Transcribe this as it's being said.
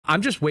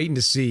I'm just waiting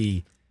to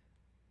see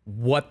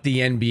what the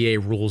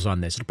NBA rules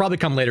on this. It'll probably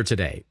come later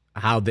today,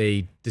 how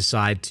they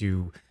decide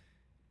to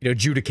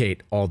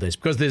adjudicate all this,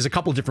 because there's a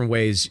couple of different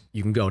ways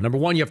you can go. Number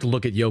one, you have to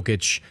look at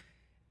Jokic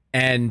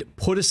and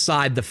put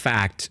aside the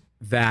fact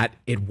that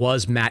it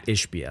was Mat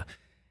Ishbia.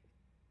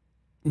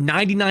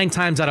 99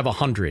 times out of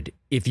 100,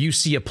 if you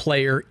see a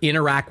player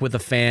interact with a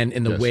fan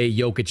in the way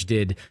Jokic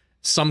did,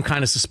 some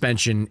kind of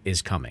suspension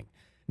is coming.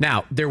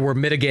 Now, there were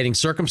mitigating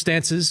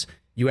circumstances.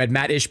 You had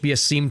Mat Ishbia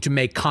seem to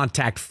make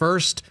contact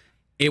first.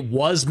 It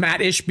was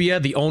Mat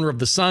Ishbia, the owner of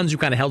the Suns, who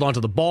kind of held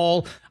onto the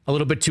ball a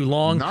little bit too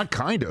long. Not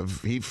kind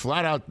of. He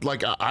flat out,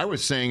 like I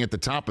was saying at the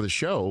top of the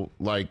show,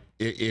 like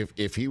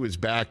if he was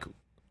back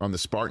on the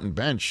Spartan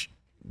bench,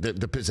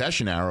 the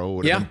possession arrow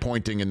would have been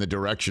pointing in the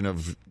direction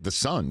of the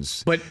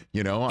Suns. But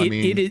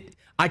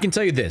I can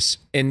tell you this,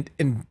 and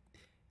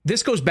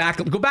this go back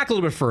a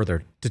little bit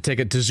further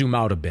to zoom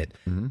out a bit.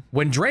 Mm-hmm.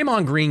 When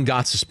Draymond Green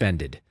got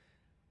suspended,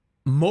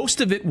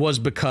 most of it was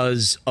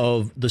because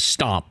of the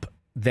stomp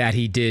that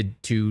he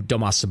did to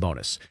Domas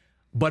Sabonis.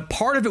 But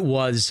part of it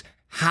was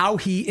how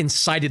he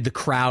incited the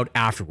crowd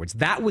afterwards.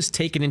 That was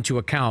taken into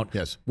account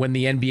when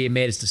the NBA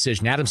made its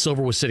decision. Adam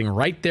Silver was sitting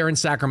right there in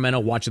Sacramento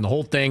watching the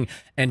whole thing,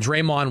 and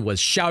Draymond was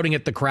shouting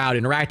at the crowd,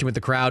 interacting with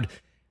the crowd.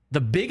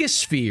 The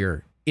biggest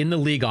fear in the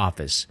league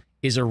office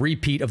is a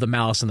repeat of the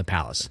Malice in the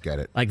Palace. Get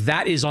it. Like,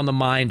 that is on the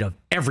mind of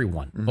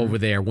everyone over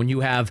there when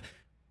you have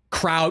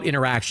crowd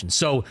interaction.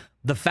 So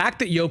the fact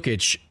that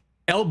Jokic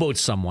elbowed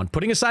someone,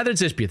 putting aside that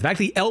it's Ishbia, the fact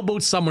that he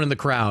elbowed someone in the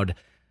crowd,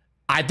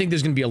 I think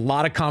there's going to be a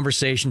lot of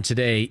conversation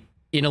today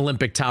in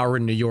Olympic Tower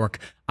in New York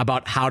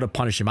about how to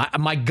punish him.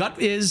 My gut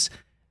is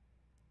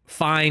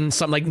fine,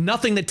 something like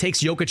nothing that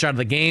takes Jokic out of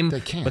the game.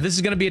 They can't. But this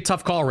is going to be a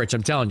tough call, Rich.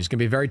 I'm telling you, it's going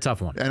to be a very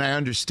tough one. And I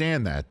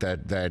understand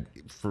that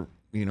for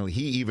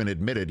he even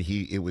admitted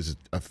it was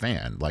a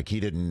fan. Like, he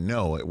didn't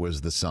know it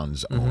was the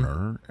Suns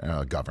owner,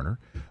 governor,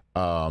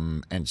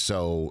 and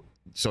so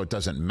it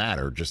doesn't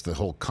matter. Just the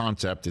whole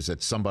concept is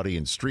that somebody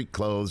in street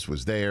clothes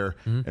was there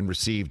and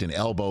received an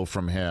elbow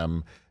from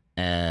him.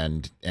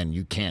 And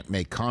you can't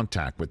make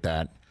contact with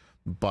that.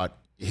 But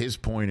his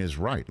point is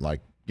right.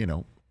 Like,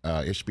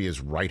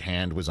 Ishbia's right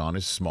hand was on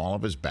his small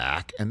of his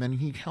back, and then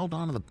he held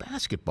on to the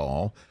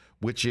basketball,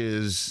 which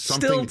is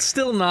something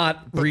still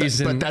not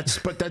reason.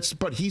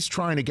 But he's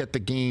trying to get the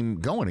game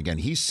going again.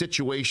 He's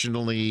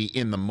situationally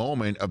in the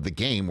moment of the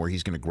game where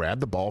he's going to grab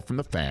the ball from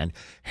the fan,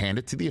 hand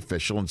it to the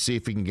official, and see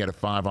if he can get a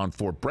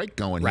 5-on-4 break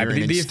going. Right,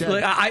 here.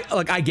 but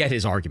I get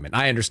his argument.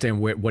 I understand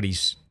what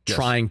he's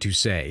trying to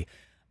say.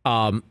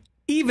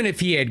 Even if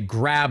he had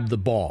grabbed the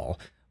ball,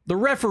 the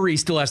referee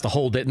still has to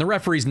hold it, and the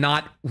referee's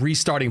not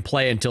restarting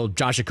play until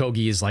Josh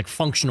Okogie is like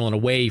functional and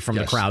away from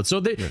the crowd.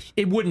 So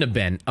it wouldn't have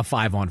been a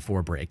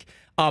 5-on-4 break.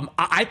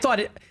 I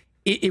thought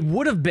it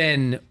would have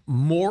been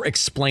more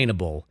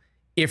explainable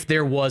if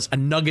there was a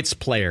Nuggets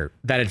player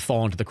that had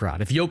fallen to the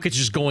crowd. If Jokic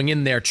is going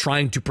in there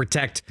trying to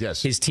protect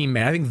his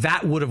teammate, I think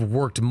that would have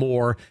worked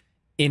more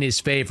in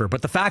his favor.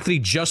 But the fact that he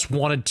just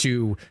wanted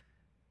to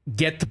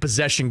get the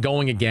possession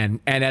going again,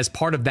 and as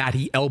part of that,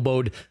 he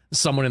elbowed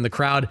someone in the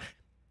crowd,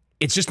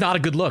 it's just not a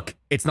good look.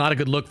 It's not a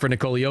good look for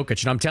Nikola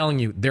Jokic. And I'm telling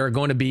you, there are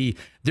going to be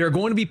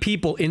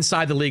people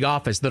inside the league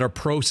office that are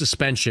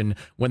pro-suspension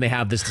when they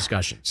have this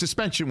discussion.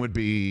 Suspension would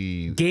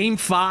be Game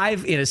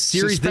 5 in a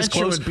series this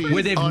close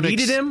where they've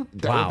needed him.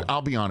 Wow.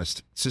 I'll be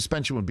honest.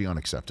 Suspension would be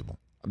unacceptable.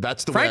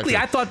 That's the Frankly, way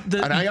I thought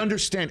and I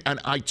understand, and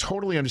I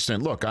totally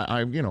understand. Look,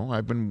 I've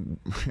been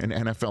an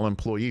NFL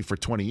employee for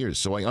 20 years,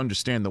 so I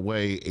understand the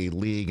way a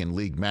league and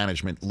league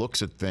management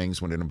looks at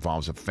things when it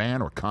involves a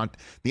fan or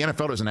the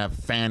NFL doesn't have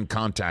fan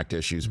contact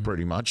issues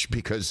pretty much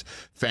because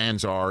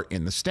fans are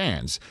in the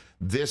stands.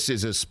 This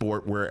is a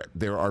sport where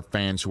there are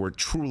fans who are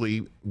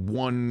truly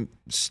one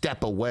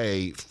step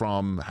away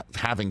from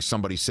having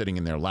somebody sitting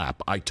in their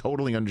lap. I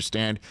totally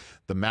understand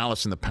the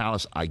Malice in the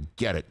Palace. I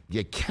get it.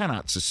 You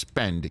cannot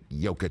suspend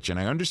Jokic, and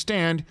I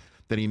understand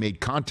that he made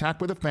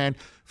contact with a fan.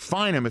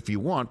 Fine him if you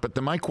want, but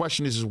then my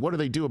question is what do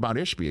they do about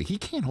Ishbia? He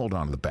can't hold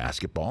on to the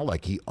basketball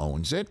like he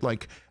owns it.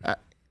 Like,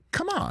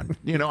 come on.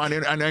 And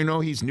I know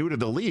he's new to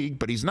the league,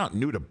 but he's not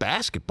new to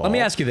basketball. Let me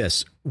ask you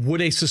this.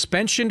 Would a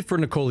suspension for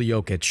Nikola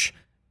Jokic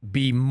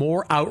be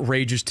more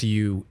outrageous to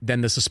you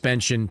than the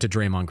suspension to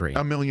Draymond Green?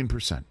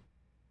 1,000,000%.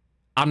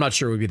 I'm not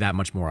sure it would be that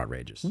much more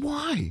outrageous.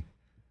 Why?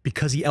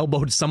 Because he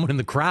elbowed someone in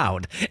the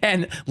crowd.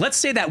 And let's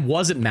say that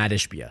wasn't Mat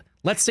Ishbia.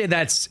 Let's say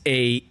that's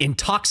a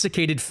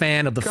intoxicated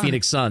fan of the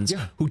Phoenix Suns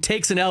who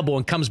takes an elbow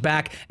and comes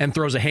back and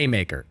throws a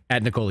haymaker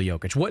at Nikola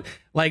Jokic.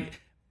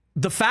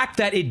 The fact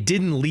that it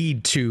didn't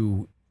lead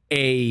to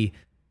a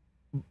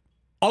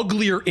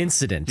uglier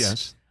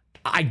incident,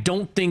 I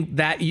don't think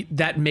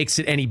that makes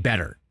it any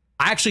better.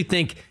 I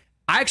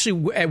actually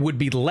would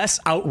be less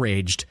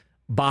outraged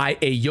by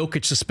a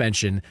Jokic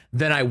suspension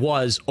than I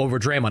was over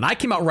Draymond. I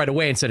came out right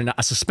away and said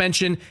a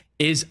suspension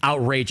is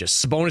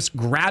outrageous. Sabonis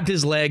grabbed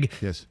his leg.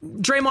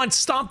 Draymond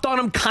stomped on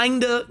him,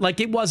 kinda like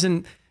it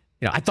wasn't.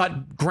 I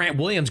thought Grant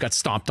Williams got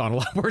stomped on a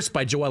lot worse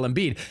by Joel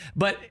Embiid.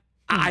 But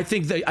I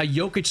think that a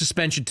Jokic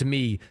suspension to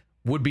me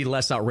would be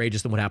less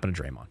outrageous than what happened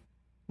to Draymond.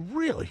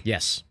 Really?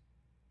 Yes.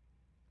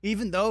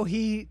 Even though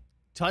he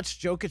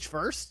touched Jokic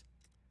first?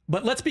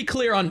 But let's be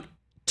clear on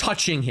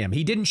touching him.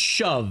 He didn't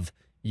shove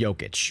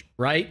Jokic,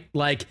 right?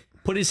 Like,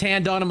 put his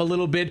hand on him a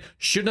little bit,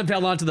 shouldn't have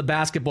held onto the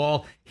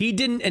basketball. He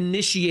didn't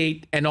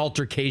initiate an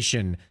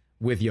altercation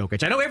with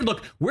Jokic. I know,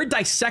 look, we're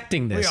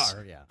dissecting this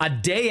a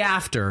day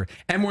after,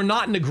 and we're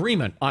not in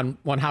agreement on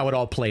how it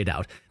all played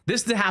out.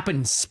 This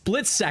happened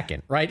split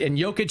second, right? And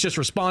Jokic just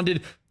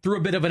responded, threw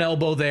a bit of an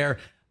elbow there.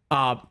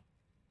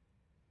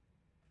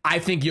 I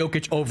think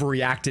Jokic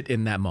overreacted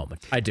in that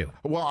moment. I do.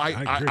 Well,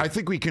 I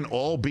think we can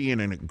all be in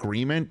an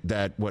agreement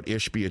that what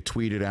Ishbia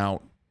tweeted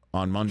out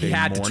on Monday morning.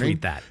 He had to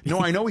tweet that. No,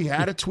 I know he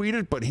had to tweet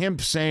it, but him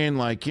saying,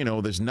 like,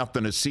 there's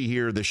nothing to see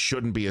here, this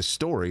shouldn't be a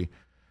story.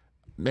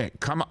 Man,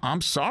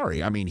 I'm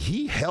sorry. I mean,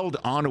 he held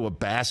onto a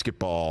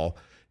basketball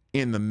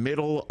in the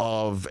middle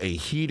of a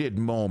heated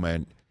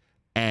moment,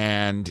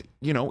 and,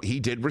 he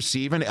did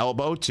receive an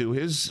elbow to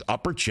his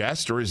upper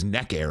chest or his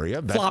neck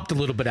area. Flopped a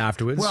little bit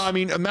afterwards. Well, I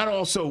mean, and that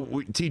also,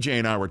 TJ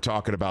and I were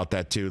talking about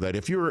that too, that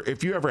if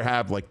you ever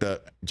have like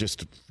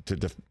just to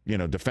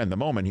defend the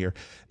moment here,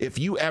 if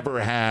you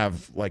ever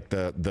have like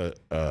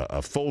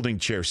a folding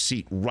chair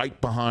seat right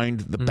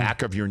behind the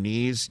back of your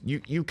knees,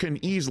 you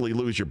can easily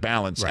lose your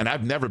balance. Right. And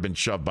I've never been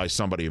shoved by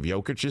somebody of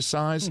Jokic's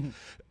size.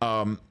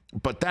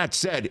 But that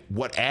said,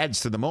 what adds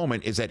to the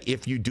moment is that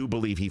if you do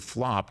believe he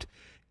flopped,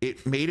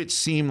 it made it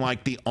seem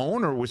like the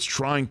owner was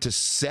trying to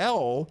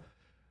sell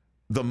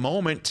the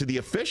moment to the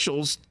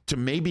officials to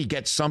maybe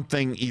get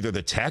something, either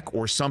the tech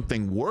or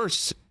something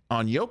worse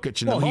on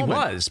Jokic in the moment.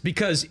 Well, he was,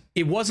 because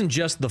it wasn't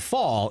just the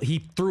fall. He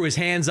threw his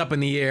hands up in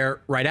the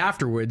air right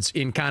afterwards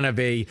in kind of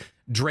a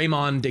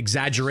Draymond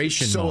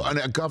exaggeration. So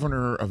a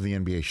governor of the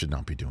NBA should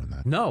not be doing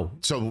that. No.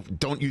 So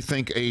don't you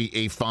think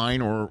a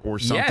fine or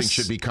something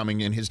should be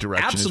coming in his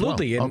direction?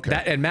 Absolutely. As well?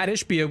 And Mat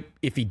Ishbia,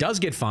 if he does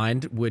get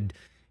fined, would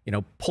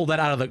pull that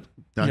out of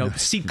the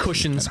seat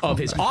cushions of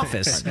his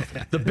office.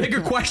 The bigger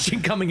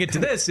question coming into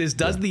this is,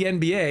 does the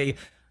NBA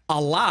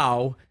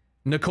allow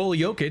Nikola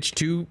Jokic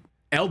to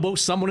elbow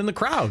someone in the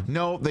crowd?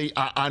 No,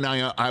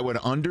 I would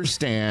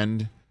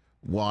understand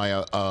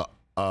why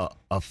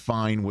a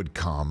fine would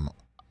come.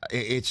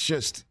 It's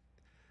just,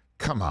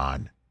 come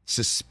on,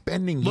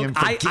 suspending him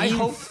for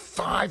Game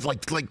 5.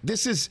 Like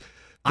this is.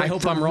 I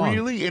hope I'm wrong.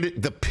 Really,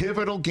 the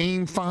pivotal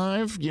Game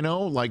 5,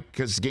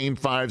 because Game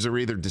 5s are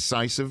either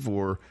decisive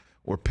or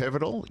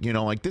pivotal.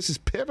 This is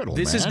pivotal.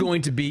 This is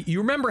going to be. You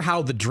remember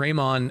how the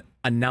Draymond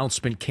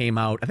announcement came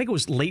out? I think it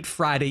was late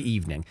Friday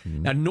evening.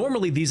 Now,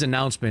 normally these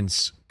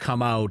announcements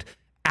come out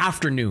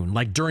afternoon,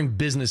 like during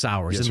business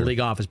hours in the league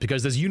office,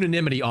 because there's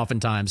unanimity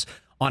oftentimes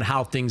on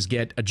how things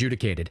get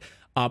adjudicated.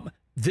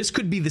 This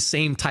could be the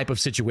same type of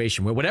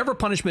situation where whatever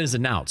punishment is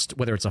announced,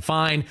 whether it's a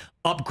fine,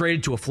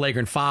 upgraded to a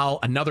flagrant foul,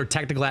 another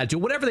technical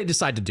attitude, whatever they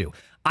decide to do,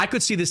 I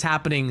could see this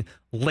happening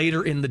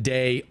later in the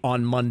day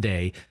on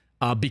Monday,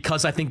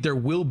 because I think there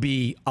will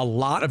be a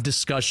lot of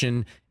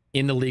discussion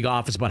in the league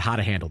office about how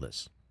to handle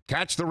this.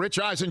 Catch the Rich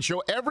Eisen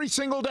Show every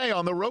single day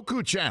on the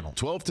Roku channel,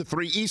 12 to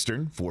 3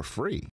 Eastern, for free.